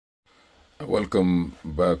Welcome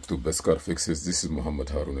back to Best Car Fixes. This is Muhammad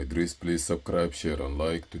Harun Idris. Please subscribe, share and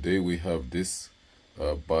like. Today we have this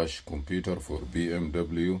bash computer for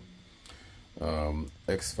BMW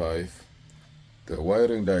X5. The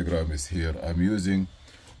wiring diagram is here. I'm using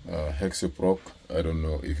Hexprog. I don't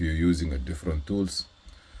know if you're using a different tools.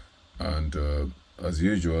 And as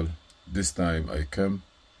usual, this time I came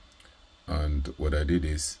and what I did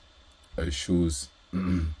is I choose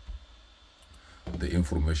the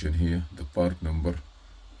information here, the part number.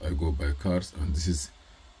 I go by cars, and this is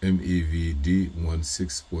MEVD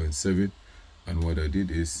 16.7, and what I did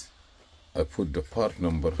is I put the part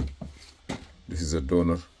number. This is a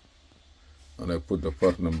donor, and I put the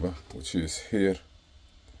part number, which is here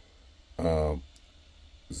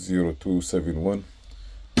 0271,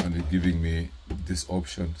 and it's giving me this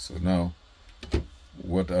option. So now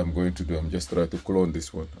what I'm going to do, I'm just trying to clone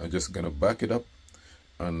this one. I'm just gonna back it up,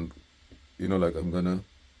 and like I'm gonna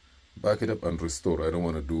back it up and restore. I don't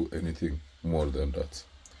want to do anything more than that.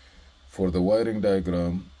 For the wiring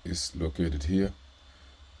diagram is located here.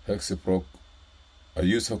 Hexprog, I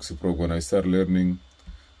use Hexprog when I start learning.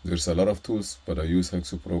 There's a lot of tools, but I use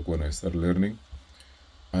Hexprog when I start learning,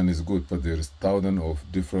 and it's good. But there's thousands of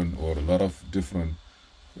different, or a lot of different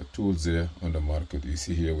tools there on the market. You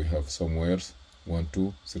see here we have some wires, 1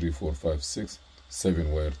 2 3 4 5 6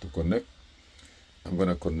 7 wires to connect. I'm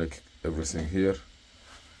gonna connect everything here.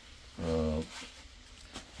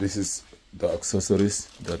 This is the accessories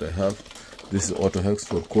that I have. This is auto hex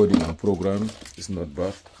for coding and programming. It's not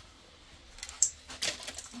bad.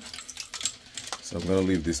 So I'm gonna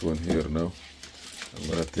leave this one here now. I'm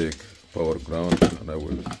gonna take power ground and I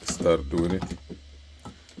will start doing it.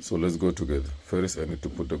 So let's go together. First I need to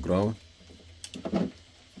put the ground,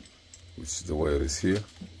 which the wire is here,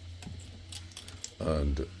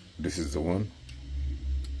 and this is the one.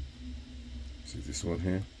 See this one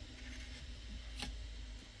here.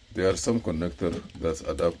 There are some connector that's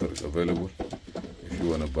adapter is available if you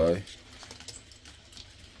want to buy,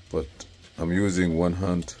 but I'm using one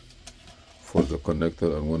hand for the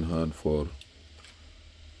connector and one hand for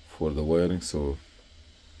the wiring, so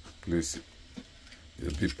please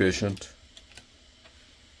be patient.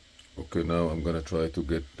 Okay, now I'm gonna try to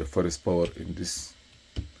get the first power in this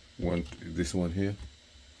one here.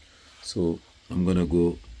 So I'm gonna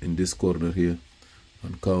go in this corner here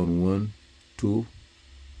and count 1 2.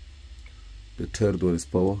 The third one is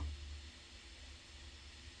power.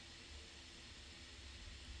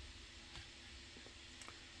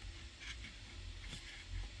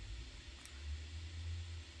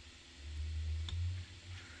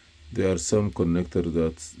 There are some connectors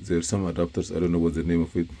there's some adapters, I don't know what the name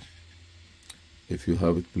of it. If you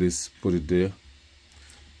have it, please put it there.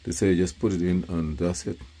 They say just put it in and that's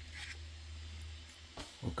it.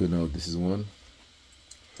 Okay, now this is one.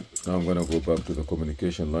 Now I'm gonna go back to the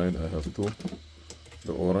communication line. I have two,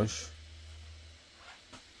 the orange,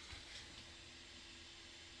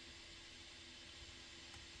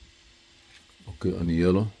 okay, and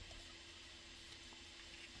yellow.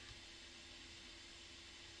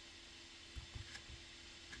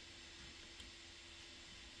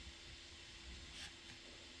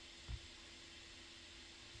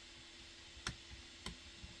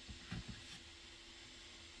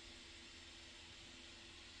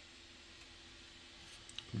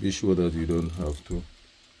 Be sure that you don't have to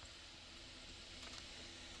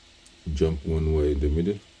jump one way in the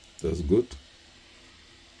middle. That's good.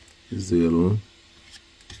 Is the yellow one.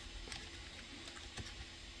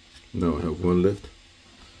 Now I have one left.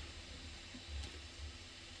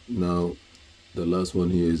 Now the last one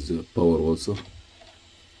here is the power also.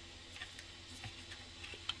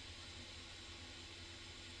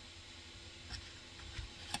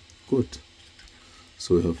 Good.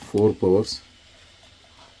 So we have 4 powers.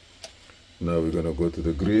 Now we're gonna go to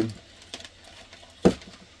the green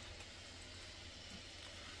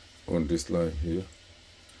on this line here,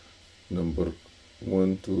 number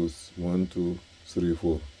 1 2 1 2 3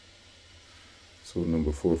 4. So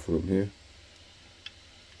number 4 from here.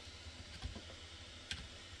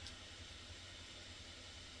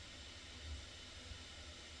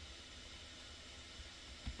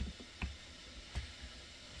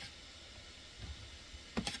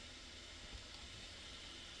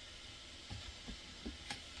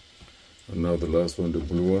 And now the last one, the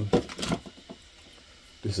blue one.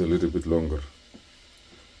 This is a little bit longer.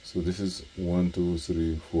 So this is 1 2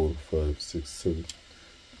 3 4 5 6 7.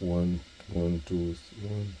 1 1 2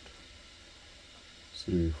 1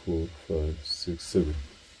 3 4 5 6 7.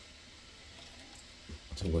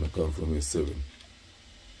 So I'm gonna count from here 7.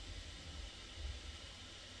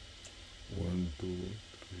 1 2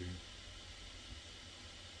 3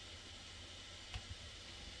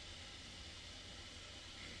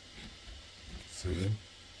 7.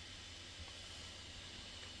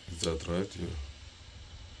 Is that right? Yeah.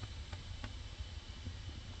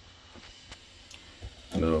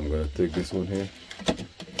 Now I'm gonna take this one here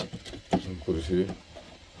and put it here.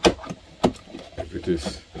 If it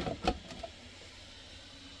is,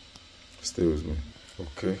 stay with me.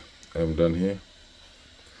 Okay, I'm done here.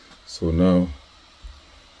 So now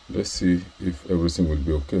let's see if everything will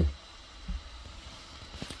be okay.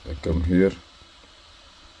 I come here.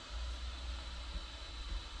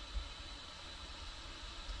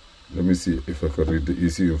 Let me see if I can read the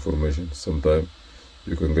ECU information. Sometime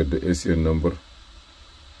you can get the ACN number.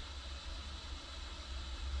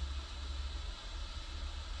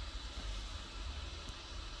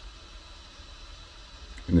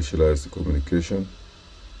 Initialize the communication.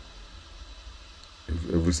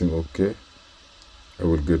 If everything okay, I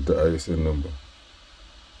will get the ISN number.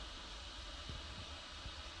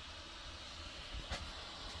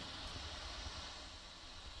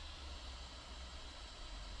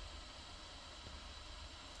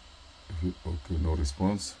 Okay, no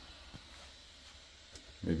response.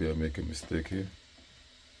 Maybe I make a mistake here.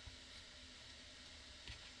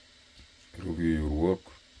 Review your work.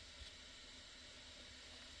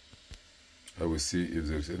 I will see if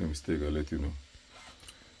there's any mistake. I'll let you know.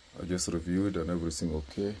 I just reviewed and everything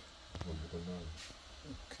okay.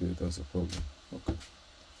 Okay, that's a problem. Okay.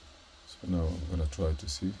 So now I'm gonna try to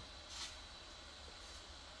see.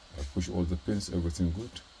 I push all the pins, everything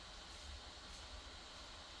good.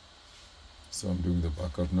 So I'm doing the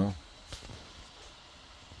backup now.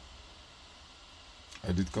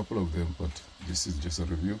 I did a couple of them, but this is just a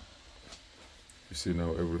review. You see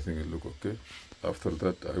now everything will look okay. After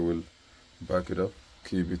that I will back it up,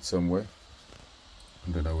 keep it somewhere,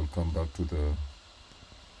 and then I will come back to the,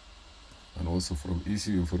 and also from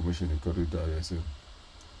ECU information you can read the ISN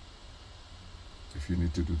if you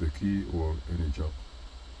need to do the key or any job.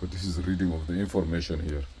 But this is the reading of the information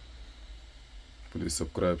here. Please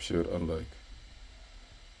subscribe, share, and like.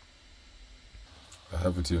 I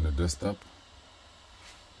have it here on the desktop.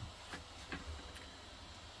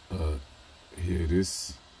 Here it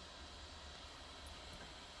is.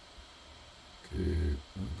 Okay,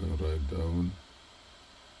 I'm gonna write down.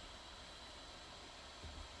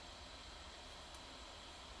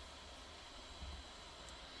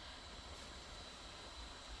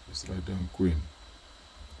 Let's write down Queen.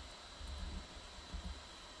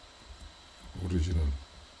 Original.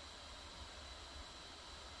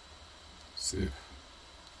 Save.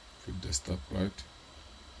 For desktop, right?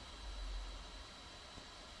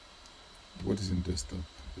 What is in desktop?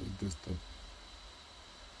 Desktop.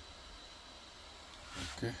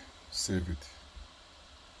 Okay, save it.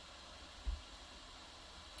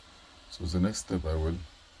 So the next step I will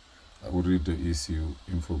read the ECU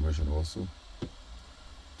information also.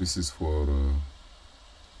 This is for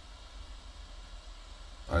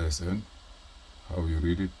ISN, how you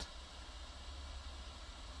read it.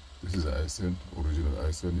 This is ISN, original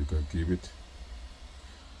ISN, you can keep it.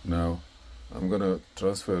 Now I'm gonna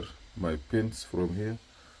transfer my pins from here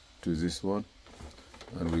to this one,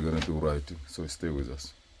 and we're gonna do writing, so stay with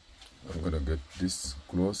us. I'm gonna get this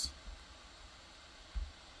close.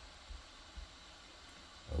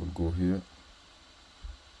 I will go here,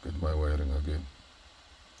 get my wiring again.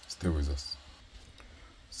 Stay with us.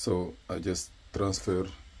 So I just transfer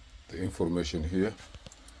the information here,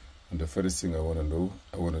 and the first thing I want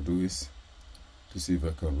to do is to see if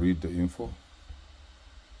I can read the info.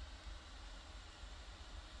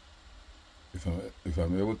 If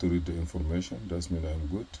I'm able to read the information, that means I'm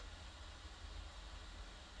good.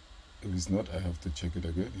 If it's not, I have to check it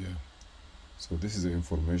again. Yeah. So this is the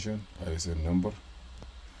information, ISN number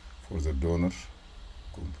for the donor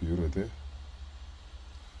computer there.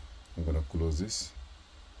 I'm gonna close this.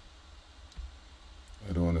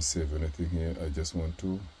 I don't want to save anything here. I just want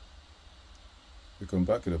to. You can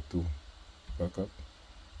back it up too. Back up.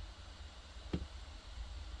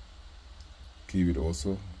 Keep it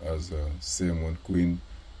also as same one, Queen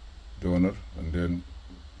donor, and then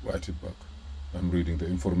write it back. I'm reading the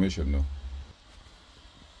information now.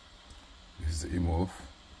 This is the emo off.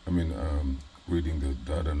 Reading the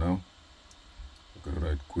data now. I'm gonna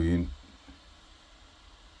write Queen.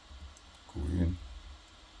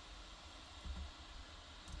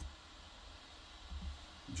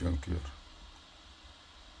 Junkyard.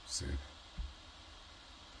 Save.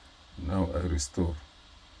 Now I restore.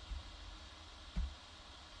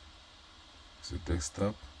 The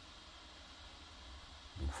desktop,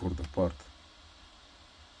 look for the part.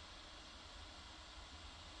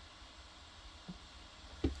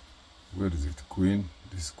 Where is it? Queen,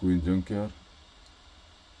 this Queen Junkyard,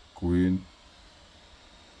 Queen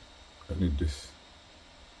I need this.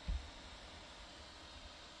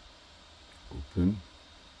 Open.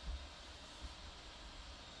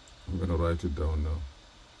 I'm gonna write it down now.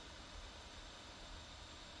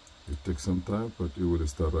 It takes some time, but you will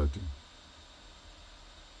start writing.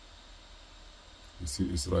 You see,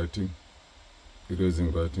 it's writing,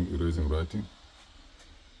 erasing, writing, erasing, writing.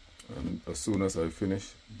 And as soon as I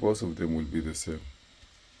finish, both of them will be the same.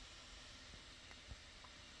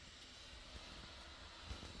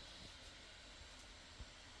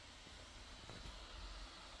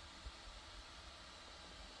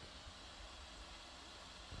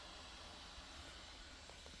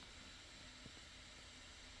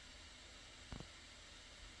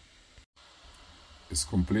 It's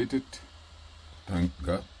completed. Thank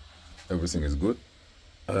God, everything is good.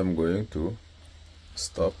 I'm going to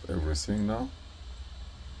stop everything now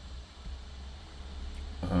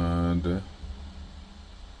and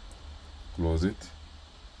close it.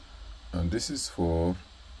 And this is for,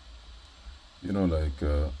 you know, like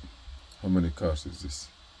how many cars is this?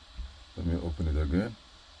 Let me open it again.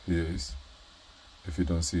 Here is, if you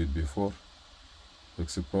don't see it before,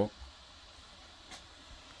 Hexprog.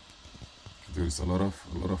 There is a lot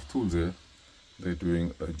of tools there. They're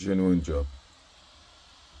doing a genuine job.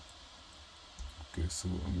 Okay, so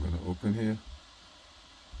I'm gonna open here,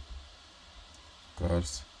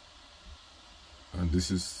 cars, and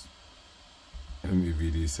this is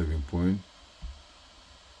MEVD 7 point.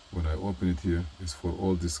 When I open it here, it's for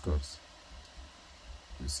all these cars.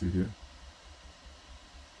 You see here.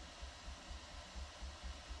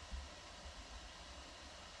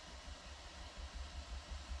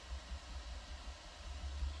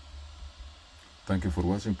 Thank you for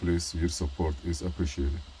watching. Please, your support is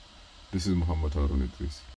appreciated. This is Muhammad Harun Idris.